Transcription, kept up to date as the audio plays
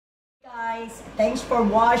guys, thanks for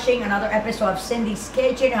watching another episode of Cindy's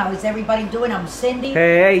Kitchen. How is everybody doing? I'm Cindy.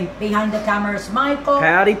 Hey. Behind the camera is Michael.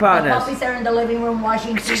 Howdy, partners. The puppies are in the living room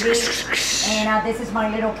watching TV. And this is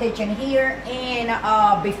my little kitchen here.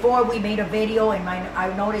 And before we made a video, and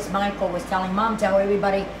I noticed Michael was telling Mom, tell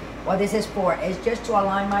everybody what this is for. It's just to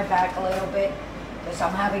align my back a little bit, because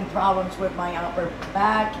I'm having problems with my upper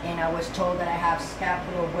back, and I was told that I have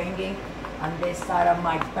scapular winging on this side of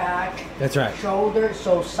my back. That's right. Shoulder,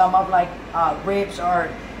 so some of ribs are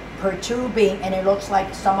protruding, and it looks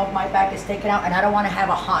like some of my back is taken out, and I don't want to have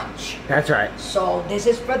a hunch. That's right. So this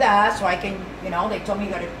is for that, so I can, you know, they told me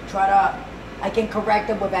you gotta try to, I can correct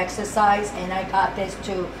it with exercise, and I got this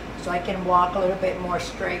too, so I can walk a little bit more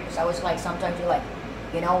straight, because I was like, sometimes you're like,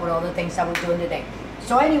 you know, with all the things that we're doing today.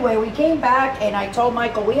 So anyway, we came back, and I told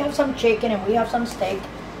Michael, we have some chicken and we have some steak.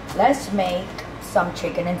 Let's make some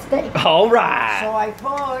chicken and steak. All right. So I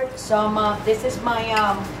put some, this is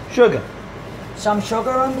my, sugar. some sugar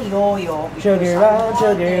on the oil. Sugar,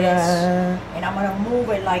 sugar. And I'm gonna move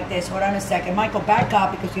it like this. Hold on a second. Michael, back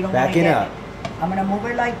up, because you don't want to get up. it. I'm gonna move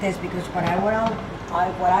it like this, because what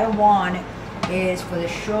I want is for the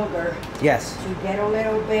sugar, yes, to get a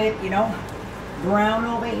little bit, you know, brown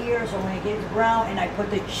over here. So when it gets brown and I put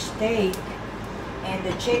the steak and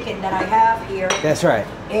the chicken that I have here, that's right,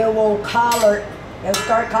 it will color. It'll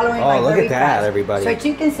start coloring. Oh, look very at that, fast. everybody. So as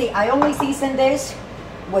you can see, I only season this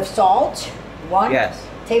with salt, 1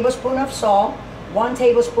 tablespoon of salt, 1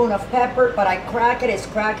 tablespoon of pepper, but I crack it. It's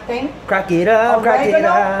cracked thing. Crack it up, crack it Oregano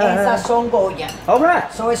up. and Sazon Goya. All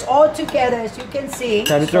right. So it's all together, as you can see.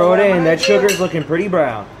 Time to throw it in. That sugar's looking pretty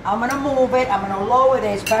brown. I'm gonna move it. I'm gonna lower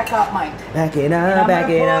this. Back up, Mike. Back it up, back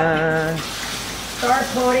it up. Start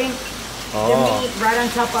putting the meat right on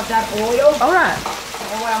top of that oil. All right.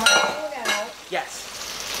 And what I'm gonna do now, yes,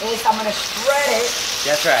 is I'm gonna spread it.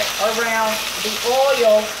 that's right. Around the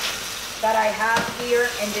oil that I have here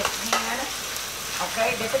in this pan.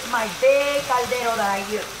 Okay, this is my big caldero that I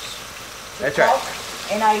use. That's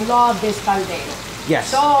right. And I love this caldero.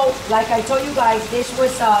 Yes. So, like I told you guys, this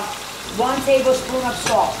was 1 tablespoon of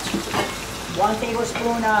salt, 1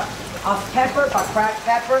 tablespoon of pepper, but cracked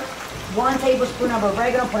pepper, 1 tablespoon of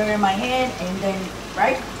oregano, put it in my hand, and then,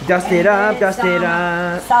 right? Dust it up, dust it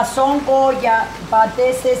up. Sazon Goya, but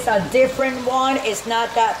this is a different one. It's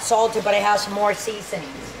not that salty, but it has more seasonings.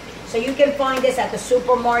 So you can find this at the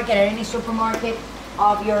supermarket, at any supermarket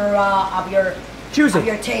of your choosing, of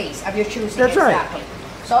your taste, of your choosing. That's exactly.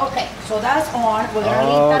 right. So okay, so that's on. We're gonna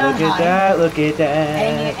leave that on high. Look at that! Look at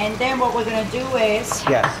that! And then what we're gonna do is,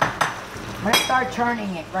 yes, I'm gonna start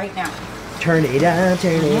turning it right now. Turn it up,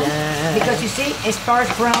 turn it up. Because you see, it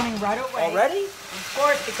starts browning right away. Already? Of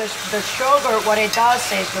course, because the sugar, what it does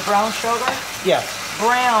is the brown sugar. Yes.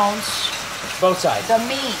 Browns. Both sides. The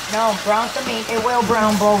meat. No, browns the meat. It will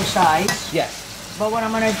brown both sides. Yes. But what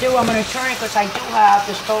I'm gonna do, I'm gonna turn it, because I do have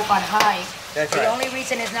the stove on high. That's right. The only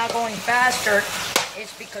reason it's not going faster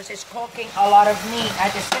is because it's cooking a lot of meat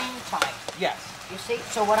at the same time. Yes. You see?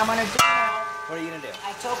 So what I'm gonna do now, what are you gonna do?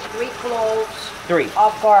 I took 3 cloves 3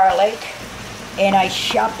 of garlic, and I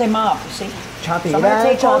chopped them up, you see? Chop it so I'm gonna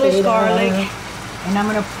take all this garlic, up. and I'm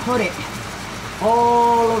gonna put it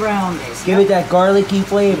all around this. Give it that garlicky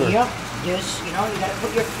flavor. Yep. Just, you know, you gotta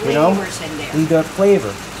put your flavors in there. We got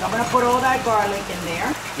flavor. So I'm gonna put all that garlic in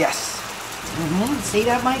there. Yes. See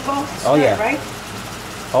that, Michael? It's oh, good, yeah. Right?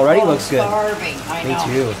 Already looks good. Starving. I know.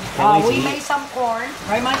 Me too. We made some corn,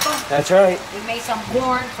 right, Michael? That's right. We made some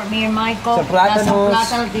corn for me and Michael. Some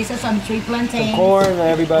plátanos. These are some sweet plantains. Some corn,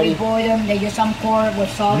 everybody. We boiled them. They use some corn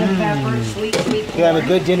with salt and pepper, sweet corn. You have a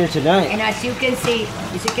good dinner tonight. And as you can see,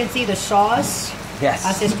 the sauce. Yes.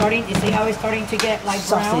 As it's starting, you see how it's starting to get like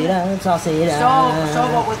brown? Sauce it up.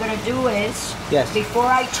 So what we're gonna do is, yes, before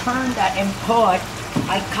I turn that and put,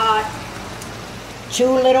 I cut 2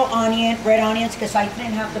 little red onions, because I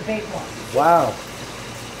didn't have the big one. Wow.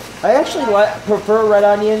 I actually prefer red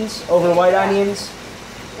onions over white onions.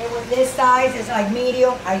 They were this size, it's like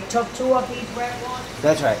medium. I took 2 of these red ones.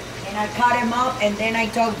 That's right. And I cut them up, and then I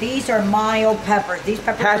took, these are mild peppers. These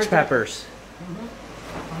peppers Patch peppers.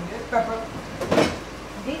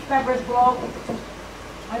 These peppers grow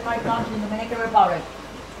in my country, in Dominican Republic.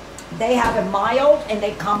 They have a mild, and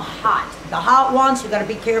they come hot. The hot ones, you gotta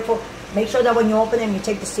be careful. Make sure that when you open them, you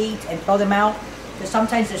take the seeds and throw them out. Because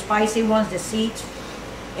sometimes the spicy ones, the seeds,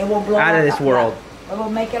 it will blow out of this world. It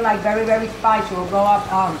will make it like very, very spicy. It will blow up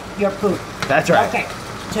your food. That's right. Okay.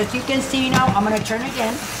 So as you can see now, I'm gonna turn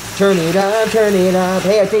again. Turn it up, turn it up.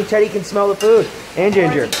 Hey, I think Teddy can smell the food. And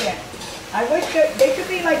Ginger. I wish they should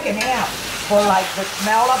be like an app for like the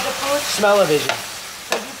smell of the food. Smell-o-vision.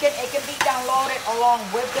 So you it can be downloaded along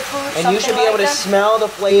with the food. And you should be able to smell the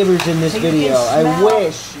flavors in this video. I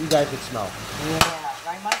wish you guys could smell. Yeah,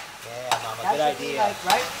 right, Mike? Yeah, Mama, That good should idea. be like,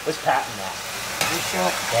 right? Let's patent that. We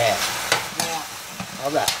should. Yeah. Yeah.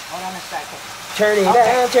 All right. Hold on a second. Turn it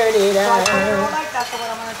down, turn it So I down. put it all like that. So what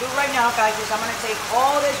I'm going to do right now, guys, is I'm going to take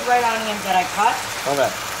all this red onion that I cut. Okay.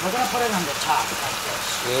 We're going to put it on the top like this.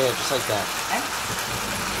 Yeah, just like that. Okay?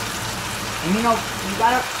 And you know, you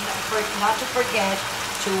got to not to forget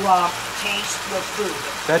to taste your food.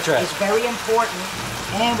 That's right. It's very important.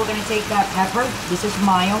 And we're going to take that pepper. This is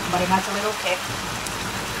mild, but it has a little kick.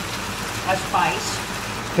 A spice.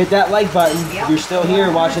 Hit that like button if you're still here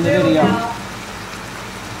watching the video.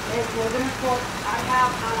 We're gonna put, I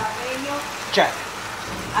have jalapeno. Check.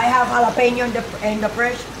 I have jalapeno in the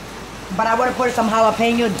fridge, but I want to put some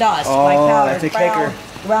jalapeno dust. Oh, like powder, that's a kicker.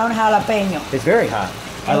 Ground jalapeno. It's very hot.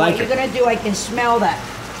 I And like what you're it. gonna do, I can smell that.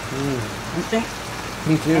 Okay?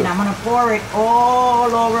 Me too. And I'm gonna pour it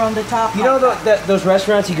all over on the top. You know those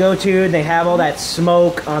restaurants you go to and they have all that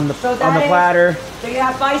smoke on the platter? So you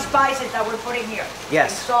have 5 spices that we're putting here.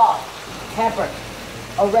 Yes. Salt, pepper,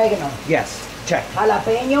 oregano, Yes. Check.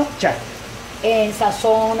 jalapeno, Check. and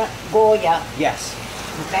Sazon Goya. Yes.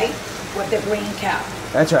 Okay? With the green cap.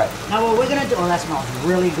 That's right. Now what we're gonna do, oh, that smells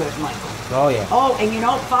really good, Michael. Oh yeah. Oh, and you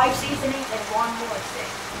know, 5 seasonings and 1 more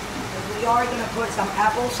thing. We are gonna put some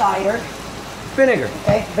apple cider. Vinegar.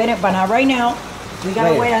 Okay, vinegar, but not right now. We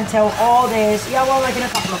gotta wait until all this, yeah, well, like in a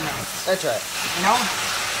couple of minutes. That's right. You know?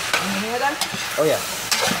 Can you hear that? Oh yeah.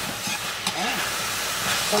 Okay.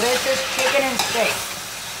 So this is chicken and steak.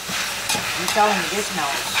 I'm telling you, this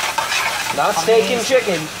smells. Not steak and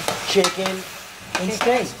chicken. Chicken and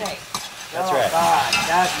steak. That's oh, right. God,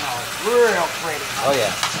 that smells real pretty. Oh yeah.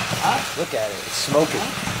 Huh? Look at it. It's smoking.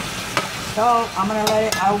 So I'm gonna let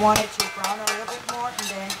it, I want it to brown a little bit more and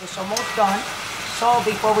then it's almost done. So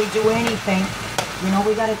before we do anything, you know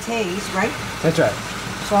we gotta taste, right? That's right.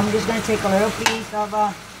 So I'm just gonna take a little piece of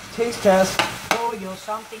Taste test. pollo,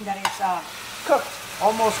 something that is Cooked.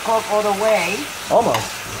 almost cooked all the way. Almost.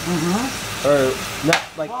 Mm-hmm. Or not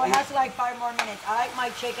like. Well, it has like 5 more minutes. I like my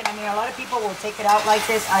chicken. I mean, a lot of people will take it out like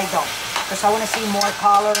this. I don't, because I want to see more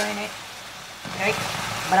color in it. Okay,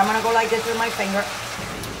 but I'm gonna go like this with my finger.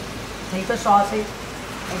 Take the sausage.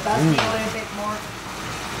 It does need a little bit more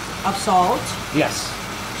of salt. Yes.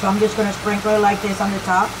 So I'm just gonna sprinkle it like this on the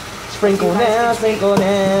top. Sprinkle now, sprinkle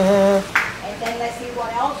now. And then let's see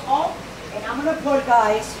what else. Oh, and I'm gonna put,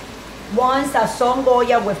 guys, 1 Sazon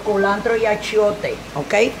Goya with culantro y achiote.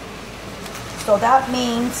 Okay. So that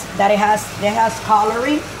means that it has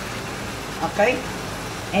coloring. Okay.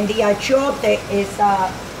 And the achiote is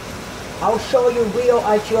I'll show you real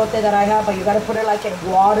achiote that I have, but you gotta put it like in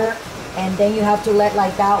water, and then you have to let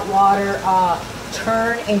like that water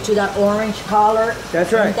turn into that orange color.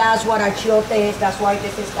 That's right. And that's what achiote is. That's why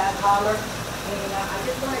this is that color. And I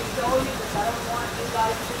just want to show you because I don't want you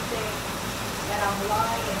guys to think that I'm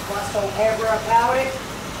lying whatsoever about it.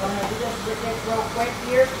 So I'm gonna do this real quick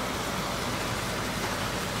here.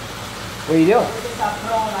 What are you doing? This is a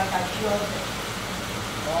pro like achiote.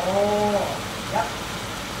 Oh, yep.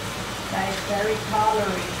 That is very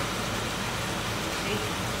colory. See?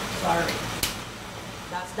 Sorry.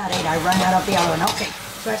 That's not it. I ran out of the other one. Okay.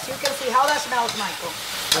 So as you can see, how that smells, Michael.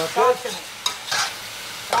 Smells Talk good. to me.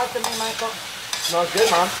 Talk to me, Michael. Smells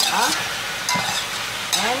good, Mom. Huh?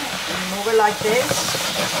 And you move it like this.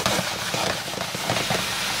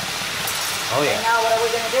 Oh And yeah. now what are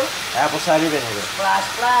we gonna do? Apple cider vinegar. Splash,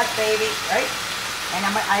 splash, baby. Right? And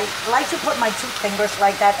I like to put my 2 fingers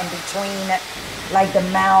like that in between, like the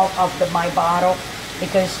mouth of my bottle,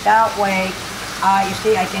 because that way, you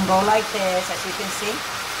see, I can go like this, as you can see,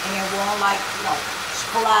 and it won't like, you know,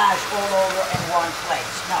 splash all over in one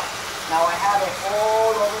place. No. Now I have it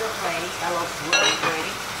all over the place. That looks really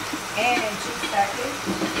pretty. And in 2 seconds,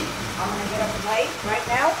 I'm gonna get a plate right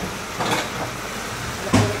now.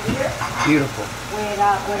 Put it here. Beautiful. With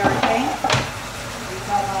our thing. We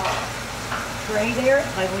have a tray there,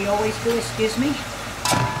 like we always do. Excuse me.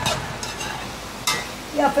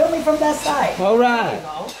 Yeah, film me from that side. All right. There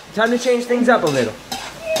you go. Time to change things up a little.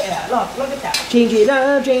 Yeah, look at that. Change it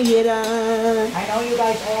up, change it up. I know you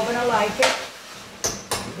guys all gonna like it.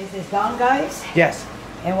 This is done, guys. Yes.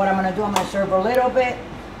 And what I'm gonna do, I'm gonna serve a little bit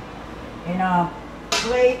in a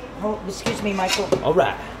plate. Oh, excuse me, Michael. All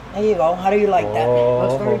right. There you go. How do you like that?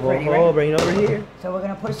 Looks very pretty, right? Bring it over here. So we're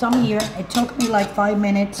gonna put some here. It took me like 5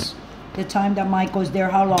 minutes. The time that Michael's there.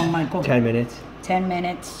 How long, Michael? 10 minutes. 10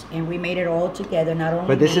 minutes, and we made it all together. Not only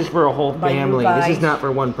But this me, is for a whole but you family. guys. This is not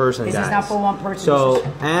for one person, This guys. is not for one person. So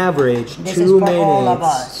average this 2 is for minutes all of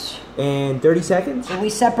us. and 30 seconds. So we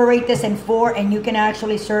separate this in 4, and you can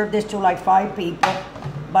actually serve this to like 5 people.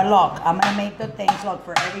 But look, I'm gonna make the things. Look,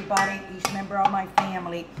 for everybody, each member of my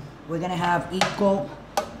family, we're gonna have equal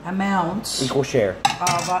amounts. Equal share.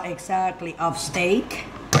 Of exactly, of steak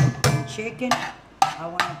and chicken. I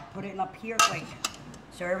want to put it up here, wait,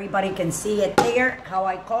 so everybody can see it there, how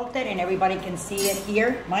I cooked it, and everybody can see it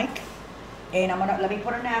here, Mike. And I'm gonna, let me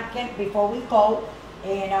put a napkin before we go.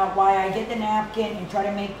 And while I get the napkin and try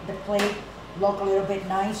to make the plate look a little bit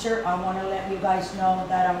nicer, I want to let you guys know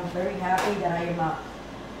that I'm very happy that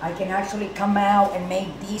I can actually come out and make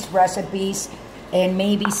these recipes, and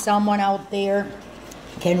maybe someone out there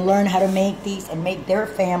can learn how to make these and make their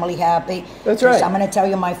family happy. That's right. I'm going to tell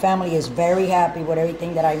you, my family is very happy with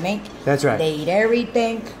everything that I make. That's right. They eat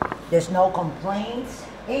everything. There's no complaints.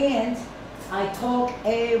 And I cook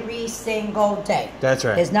every single day. That's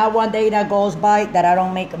right. There's not one day that goes by that I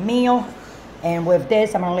don't make a meal. And with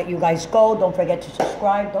this, I'm going to let you guys go. Don't forget to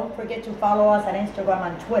subscribe. Don't forget to follow us on Instagram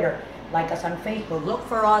and Twitter. Like us on Facebook. Look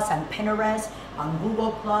for us on Pinterest, on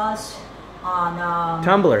Google+, on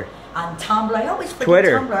Tumblr. On Tumblr. I always forget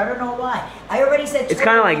Twitter. Tumblr. I don't know why. I already said Twitter. It's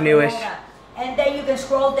kind of like newish. And then you can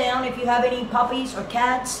scroll down if you have any puppies or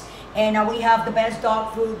cats. And we have the best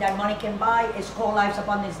dog food that money can buy. It's called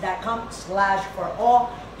livesabundance.com/for-all.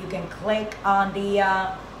 You can click on the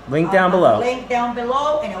link down below. Link down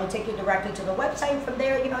below, and it will take you directly to the website. From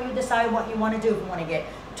there, you know, you decide what you want to do. If you want to get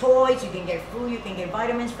toys, you can get food, you can get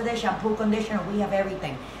vitamins for this, shampoo, conditioner. We have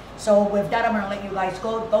everything. So with that, I'm going to let you guys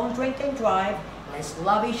go. Don't drink and drive. Let's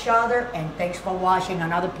love each other, and thanks for watching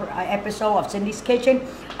another episode of Cindy's Kitchen.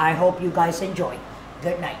 I hope you guys enjoy.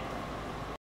 Good night.